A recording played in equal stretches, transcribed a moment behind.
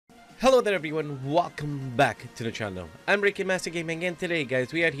Hello there everyone, welcome back to the channel. I'm Rickymaster Gaming, and today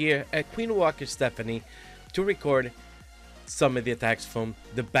guys we are here at Queen Walker Stephanie to record some of the attacks from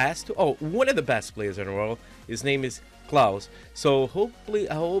the best, one of the best players in the world. His name is Klaus. So hopefully,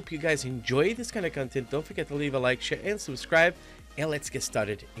 I hope you guys enjoy this kind of content. Don't forget to leave a like, share and subscribe, and let's get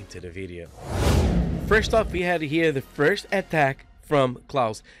started into the video. First off, we had here the first attack from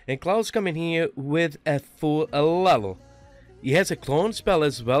Klaus, and Klaus coming here with a full level. He has a clone spell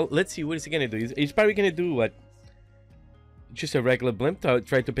as well. Let's see, what is he gonna do? He's probably gonna do what? Just a regular blimp to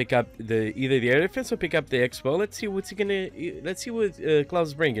try to pick up either the air defense or pick up the expo. Let's see what's he gonna. Let's see what Klaus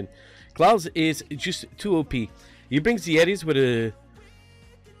is bringing. Klaus is just too OP. He brings the Eddies with a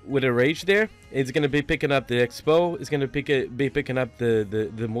rage there. It's gonna be picking up the expo. It's gonna be picking up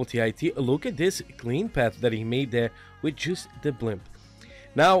the multi IT. Look at this clean path that he made there with just the blimp.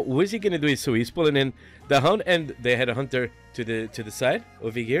 Now, what is he gonna do? So he's pulling in the hunt, and they had a hunter to the side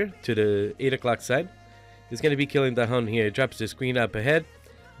over here, to the 8 o'clock side. He's gonna be killing the hunt here. Drops the screen up ahead.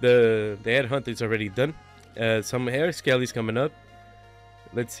 The head hunt is already done. Some hair skellies coming up.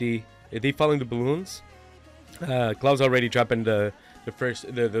 Let's see. Are they following the balloons? Klaus already dropping the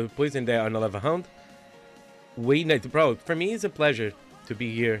poison there on the level hound. Wait, night, bro. For me, it's a pleasure to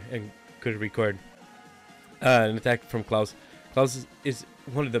be here and could record an attack from Klaus. Klaus is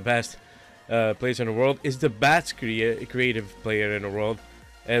one of the best players in the world. Is the best creative player in the world,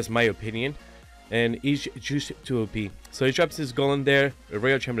 as my opinion, and he's just too OP. So he drops his golem there, a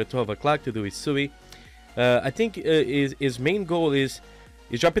royal chamber at 12 o'clock to do his sui. I think his main goal is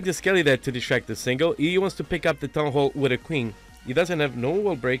he's dropping the skelly there to distract the single. He wants to pick up the town hall with a queen. He doesn't have no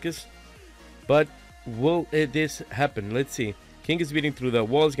wall breakers, but will this happen? Let's see. King is beating through the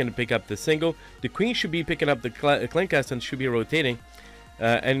wall. He's going to pick up the single. The queen should be picking up the clank and should be rotating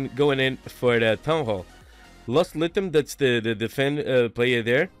and going in for the town hall. Lost Lithium, that's the defend player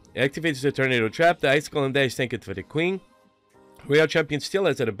there. Activates the tornado trap. The ice golem there is taken for the queen. Royal champion still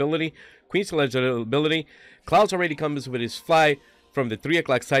has that ability. Queen still has that ability. Klaus already comes with his fly from the 3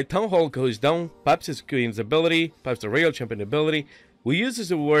 o'clock side. Town hall goes down. Pops his queen's ability. Pops the royal champion ability. We uses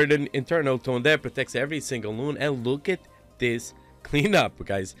the word internal tone there. Protects every single loon. And look at this cleanup,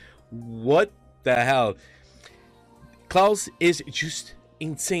 guys. What the hell? Klaus is just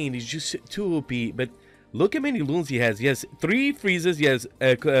insane. He's just too OP. But look how many loons he has. He has 3 freezes. He has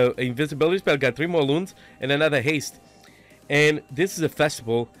invisibility spell. Got 3 more loons and another haste. And this is a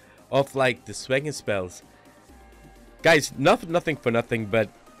festival of like the swagging spells, guys. Nothing for nothing, but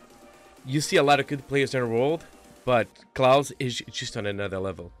you see a lot of good players in the world, but Klaus is just on another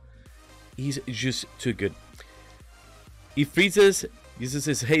level. He's just too good. He freezes, uses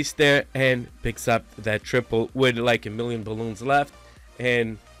his haste there, and picks up that triple with like a million balloons left,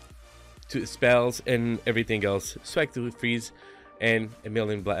 and 2 spells and everything else. Swag to freeze, and a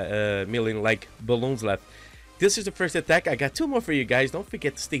million like balloons left. This is the first attack. I got 2 more for you guys. Don't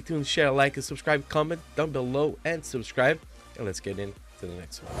forget to stay tuned, share, like, and subscribe. Comment down below and subscribe. And let's get into the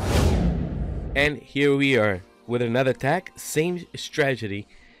next one. And here we are with another attack. Same strategy.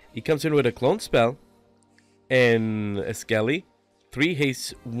 He comes in with a clone spell and a skelly, 3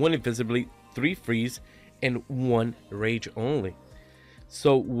 haste, 1 invisibly, 3 freeze, and 1 rage only.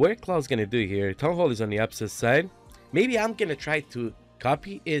 So what Klaus gonna do here? Town hall is on the opposite side. Maybe I'm gonna try to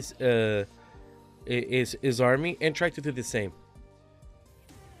copy his army and try to do the same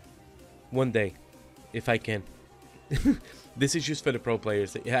one day if I can. This is just for the pro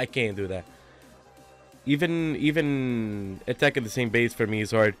players. I can't do that. Even attacking the same base for me is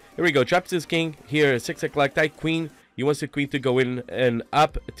hard. Here we go. Drops his king here. 6 o'clock type queen. He wants the queen to go in and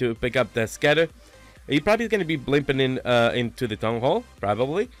up to pick up that scatter. He probably is going to be blimping in into the town hall,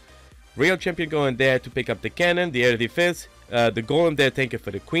 probably. Royal champion going there to pick up the cannon, the air defense, the golem there tanking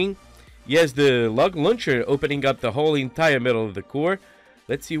for the queen. He has the log launcher opening up the whole entire middle of the core.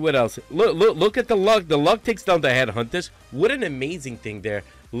 Let's see what else. Look at the log. The log takes down the headhunters. What an amazing thing there.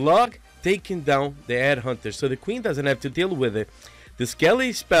 Log taking down the headhunters, so the queen doesn't have to deal with it. The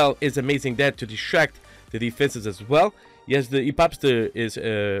skelly spell is amazing there to distract the defenses as well. He pops his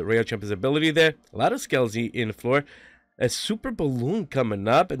royal champion's ability there. A lot of skellies in the floor. A super balloon coming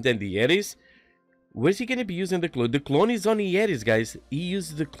up, and then the Eddies. Where's he going to be using the clone? The clone is on the Eddies, guys. He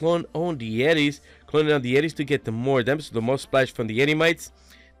uses the clone on the Eddies. Cloning on the Eddies to get the more damage, the more splash from the Eddy mites.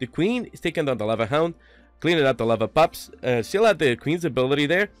 The queen is taking down the lava hound. Cleaning out the lava pops. Still have the queen's ability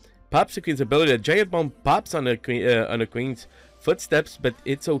there. Pops the queen's ability. The giant bomb pops on the queen's footsteps, but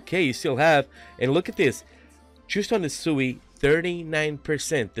it's okay. You still have. And look at this. Just on the Sui,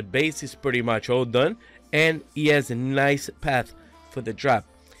 39%. The base is pretty much all done. And he has a nice path for the drop.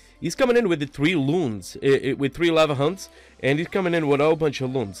 He's coming in with the 3 loons, with 3 lava hunts, and he's coming in with a whole bunch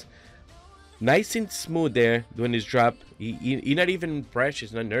of loons. Nice and smooth there doing his drop. He not even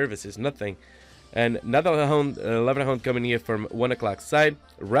precious, not nervous, it's nothing. And another hound, 11 hound coming here from 1 o'clock side,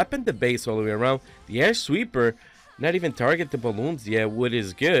 wrapping the base all the way around. The air sweeper, not even target the balloons yet, wood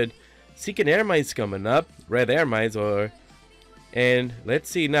is good. Seeking air mines coming up, red air mines, and let's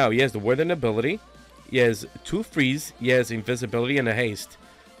see now. He has the warden ability, he has 2 freeze, he has invisibility and a haste.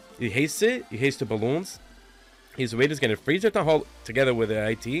 He hastes it, he hastes the balloons. His weight is going to freeze it to hold together with the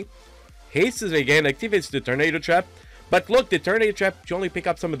IT. Hastes it again, activates the tornado trap. But look, the tornado trap, you only pick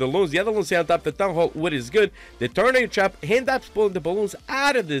up some of the balloons. The other ones stay on top of the town hall. Wood is good. The tornado trap end up pulling the balloons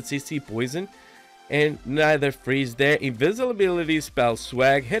out of the CC poison. And neither freeze there. Invisibility spell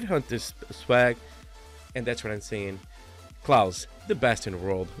swag, headhunter swag. And that's what I'm saying. Klaus, the best in the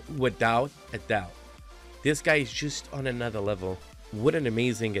world, without a doubt. This guy is just on another level. What an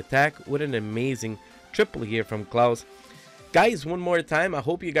amazing attack. What an amazing triple here from Klaus. Guys, one more time, I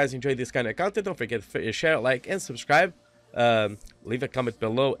hope you guys enjoyed this kind of content. Don't forget to share, like, and subscribe. Leave a comment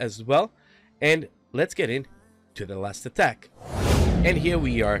below as well. And let's get into the last attack. And here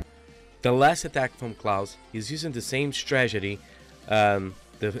we are. The last attack from Klaus. He's using the same strategy.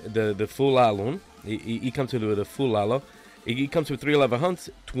 The full alone. He comes with the full alo. He comes with 311 hunts,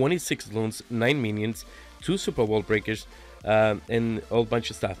 26 loons, 9 minions, 2 super wall breakers, and a whole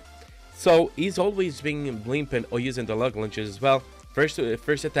bunch of stuff. So he's always been blimping or using the log launchers as well. First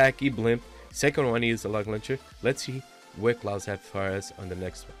attack he blimp, second one he used the log launcher. Let's see where Klaus has for us on the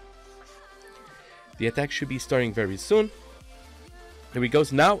next one. The attack should be starting very soon. Here he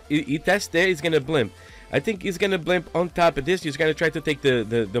goes. Now he tests there. He's gonna blimp. I think he's gonna blimp on top of this. He's gonna try to take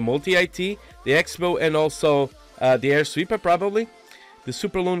the multi IT, the expo, and also the air sweeper probably. The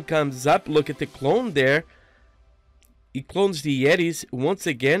super loon comes up. Look at the clone there. He clones the Yetis once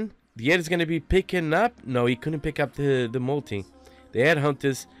again. The Yeti's gonna be picking up. No, he couldn't pick up the multi. The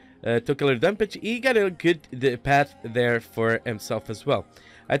headhunters took a little damage. He got a good path there for himself as well.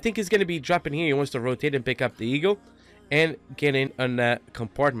 I think he's gonna be dropping here. He wants to rotate and pick up the eagle and get in on that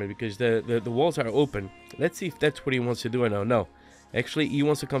compartment because the walls are open. Let's see if that's what he wants to do or no. No, actually he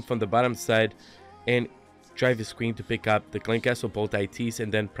wants to come from the bottom side and drive his queen to pick up the clan castle, both ITs,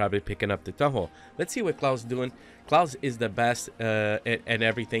 and then probably picking up the town hall. Let's see what Klaus is doing. Klaus is the best at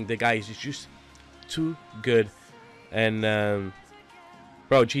everything. The guy is just too good. And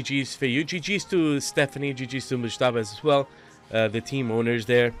bro, GG's for you. GG's to Stephanie. GG's to Mustafa as well. The team owners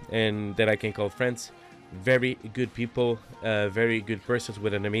there and that I can call friends. Very good people. Very good persons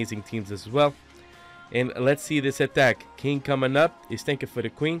with an amazing teams as well. And let's see this attack. King coming up. He's thinking for the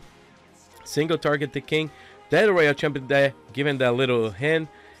queen. Single target the king. That royal champion there, giving that little hand.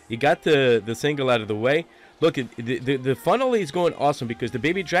 He got the single out of the way. Look, the funnel is going awesome because the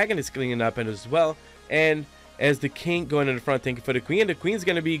baby dragon is cleaning up and as well. And as the king going in the front, thinking for the queen, the queen's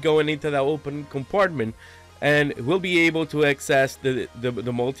going to be going into that open compartment, and we'll be able to access the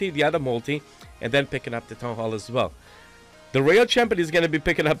multi, the other multi, and then picking up the town hall as well. The royal champion is going to be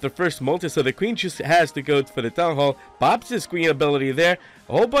picking up the first multi, so the queen just has to go for the town hall. Pops his queen ability there.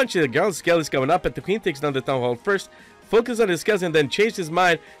 A whole bunch of ground skellies coming up, but the queen takes down the town hall first. Focus on his cousin, then change his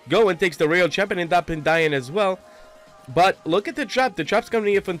mind. Go and takes the royal champion, end up in dying as well. But look at the drop. The drop's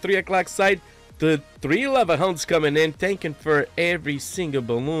coming in from 3 o'clock side. The 311 hounds coming in, tanking for every single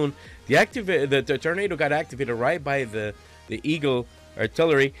balloon. The tornado got activated right by the eagle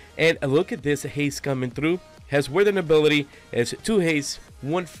artillery. And look at this haste coming through. Has warden ability, has 2 haste,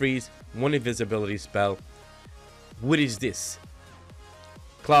 1 freeze, 1 invisibility spell. What is this?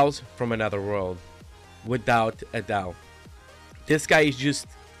 Klaus from another world, without a doubt. This guy is just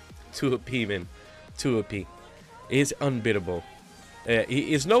too OP, man. Too OP. Is unbeatable.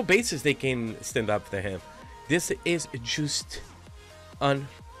 Is no basis they can stand up to him. This is just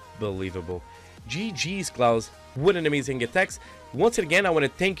unbelievable. GG's, Klaus. What an amazing attacks. Once again, I want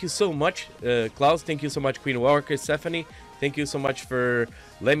to thank you so much, Klaus. Thank you so much, Queen Walker, Stephanie. Thank you so much for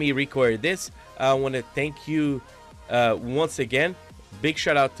letting me record this. I want to thank you once again. Big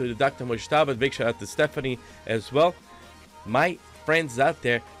shout out to Dr. Mustafa. Big shout out to Stephanie as well. My friends out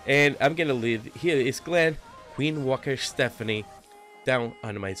there. And I'm going to leave. Here is Glenn, Queen Walker, Stephanie down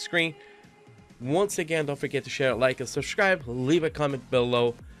on my screen. Once again, don't forget to share, like, and subscribe. Leave a comment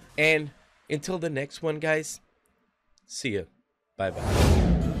below. And until the next one, guys. See ya. Bye-bye.